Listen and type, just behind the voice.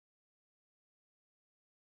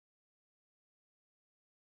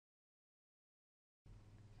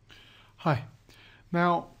Hi.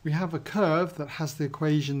 Now we have a curve that has the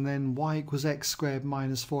equation then y equals x squared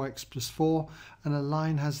minus 4x plus 4, and a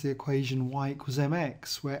line has the equation y equals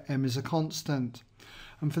mx, where m is a constant.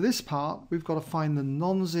 And for this part we've got to find the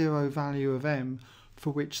non-zero value of m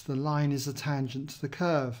for which the line is a tangent to the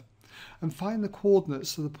curve, and find the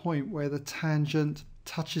coordinates of the point where the tangent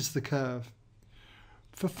touches the curve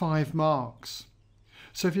for 5 marks.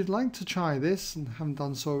 So if you'd like to try this and haven't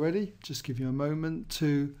done so already, just give you a moment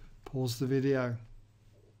to pause the video.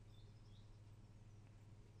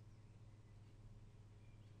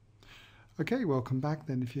 Okay, welcome back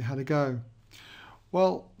then if you had a go.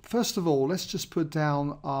 Well, first of all, let's just put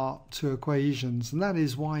down our two equations, and that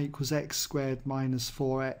is y equals x squared minus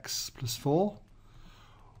 4x plus 4,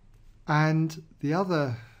 and the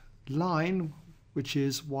other line, which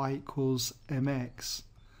is y equals mx.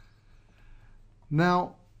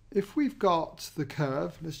 Now, if we've got the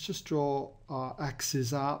curve, let's just draw our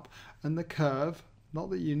axes up and the curve, not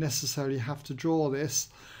that you necessarily have to draw this,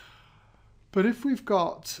 but if we've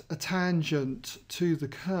got a tangent to the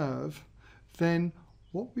curve, then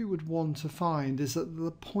what we would want to find is that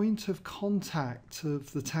the point of contact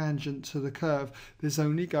of the tangent to the curve, there's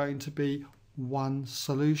only going to be one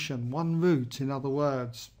solution, one root in other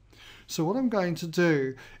words. So what I'm going to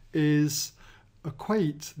do is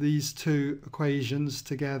equate these two equations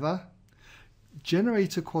together,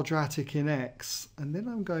 generate a quadratic in x, and then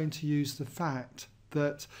I'm going to use the fact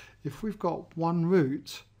that if we've got one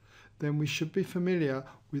root, then we should be familiar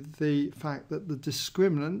with the fact that the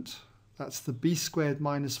discriminant, that's the b squared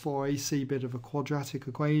minus 4ac bit of a quadratic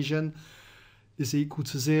equation, is equal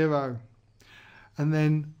to 0. And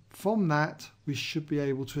then from that we should be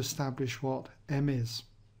able to establish what m is.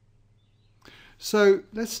 So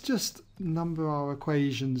let's just number our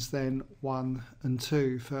equations then 1 and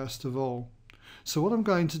 2 first of all. So what I'm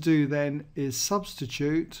going to do then is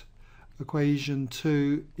substitute equation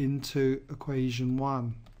 2 into equation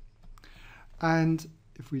 1. And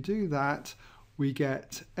if we do that, we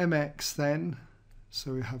get mx then,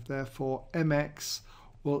 so we have therefore mx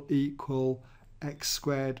will equal x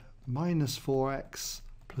squared minus 4x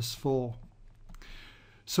plus 4.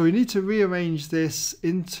 So we need to rearrange this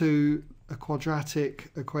into a quadratic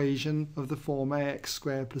equation of the form ax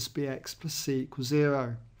squared plus bx plus c equals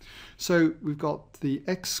 0. So we've got the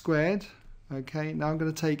x squared. Okay, now I'm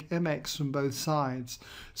going to take mx from both sides.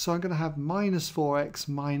 So I'm going to have minus 4x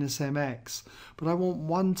minus mx. But I want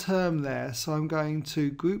one term there, so I'm going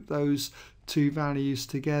to group those two values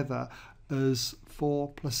together as 4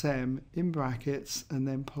 plus m in brackets and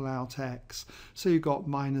then pull out x. So you've got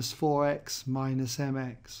minus 4x minus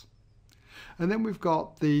mx. And then we've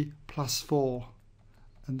got the plus 4,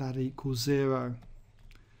 and that equals 0.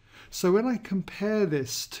 So when I compare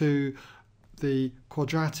this to the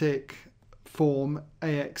quadratic form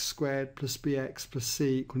ax squared plus bx plus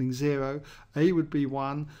c equaling 0, a would be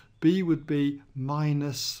 1, b would be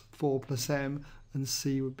minus 4 plus m, and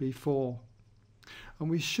c would be 4. And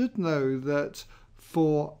we should know that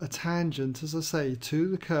for a tangent, as I say, to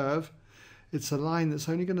the curve, it's a line that's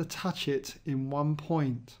only going to touch it in one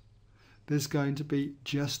point. There's going to be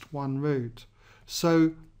just one root.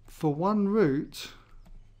 So for one root,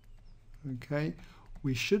 okay,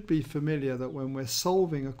 we should be familiar that when we're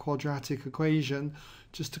solving a quadratic equation,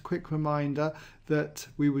 just a quick reminder that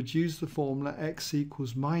we would use the formula x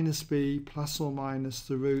equals minus b plus or minus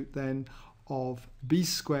the root then of b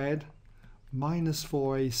squared minus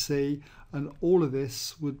 4ac, and all of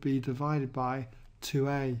this would be divided by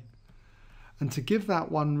 2a. And to give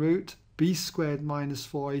that one root, b squared minus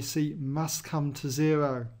 4ac must come to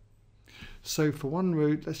 0. So for one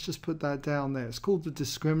root, let's just put that down there. It's called the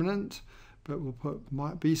discriminant, but we'll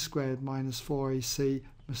put b squared minus 4ac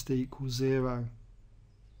must equal 0.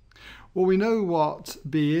 Well, we know what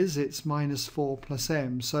b is. It's minus 4 plus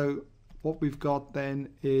m. So what we've got then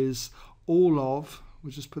is all of,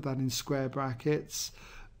 we'll just put that in square brackets,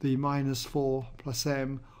 the minus 4 plus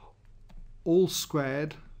m all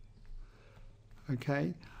squared.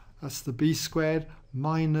 Okay, that's the b squared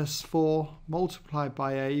minus 4 multiplied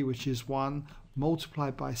by a, which is 1,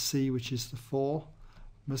 multiplied by c, which is the 4,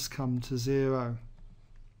 must come to 0.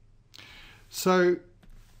 So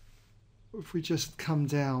if we just come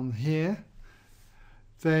down here,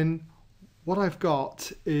 then what I've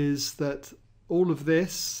got is that all of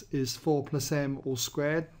this is 4 plus m all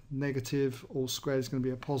squared. Negative all squared is going to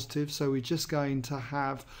be a positive, so we're just going to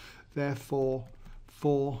have therefore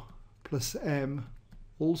 4 plus m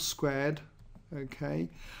all squared. Okay,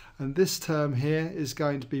 and this term here is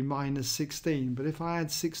going to be minus 16, but if I add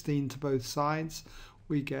 16 to both sides,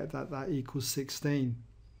 we get that equals 16.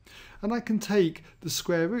 And I can take the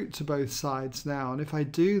square root to both sides now, and if I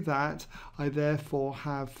do that, I therefore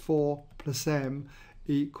have 4 plus m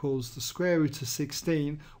equals the square root of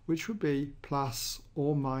 16, which would be plus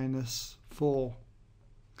or minus 4.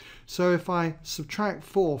 So if I subtract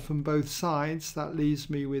 4 from both sides, that leaves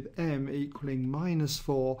me with m equaling minus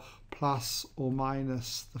 4 plus or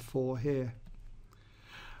minus the 4 here.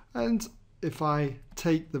 And if I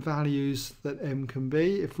take the values that m can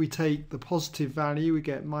be, if we take the positive value, we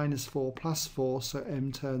get minus 4 plus 4, so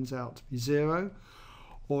m turns out to be 0.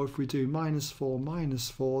 Or if we do minus 4 minus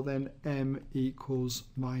 4, then m equals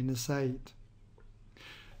minus 8.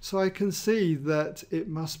 So I can see that it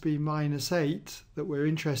must be minus 8 that we're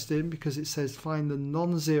interested in, because it says find the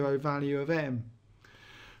non-zero value of m,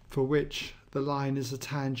 for which the line is a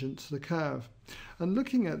tangent to the curve. And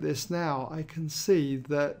looking at this now, I can see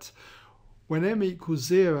that when m equals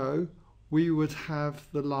 0, we would have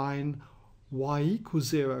the line y equals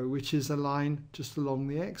 0, which is a line just along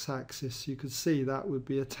the x-axis. You could see that would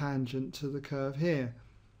be a tangent to the curve here.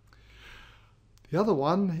 The other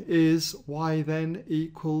one is y then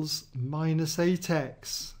equals minus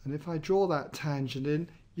 8x. And if I draw that tangent in,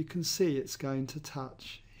 you can see it's going to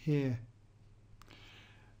touch here.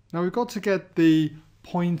 Now we've got to get the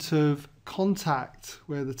point of contact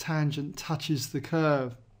where the tangent touches the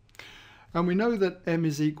curve. And we know that m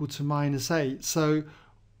is equal to minus 8. So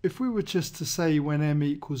if we were just to say when m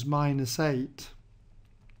equals minus 8,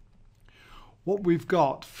 what we've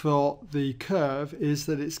got for the curve is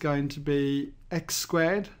that it's going to be x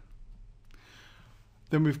squared.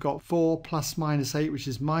 Then we've got 4 plus minus 8, which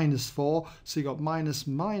is minus 4. So you've got minus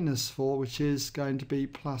minus 4, which is going to be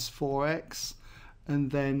plus 4x.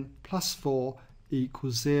 And then plus 4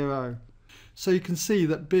 equals 0. So you can see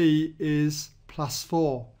that b is plus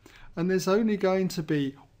 4. And there's only going to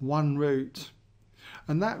be one root.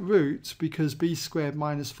 And that root, because b squared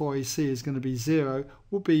minus 4ac is going to be 0,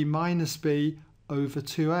 will be minus b over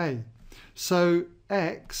 2a. So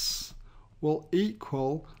x will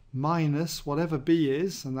equal minus whatever b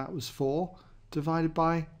is, and that was 4, divided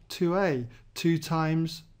by 2a. 2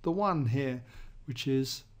 times the 1 here, which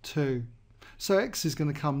is 2. So x is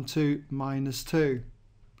going to come to minus 2.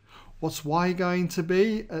 What's y going to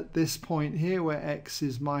be at this point here where x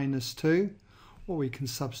is minus 2? Well, we can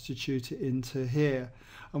substitute it into here,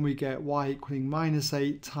 and we get y equaling minus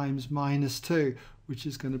 8 times minus 2, which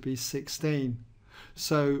is going to be 16.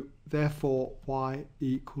 So therefore y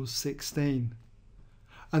equals 16.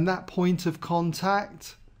 And that point of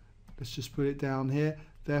contact, let's just put it down here,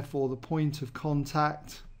 therefore the point of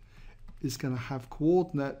contact is going to have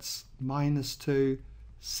coordinates minus 2,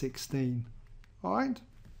 16. All right?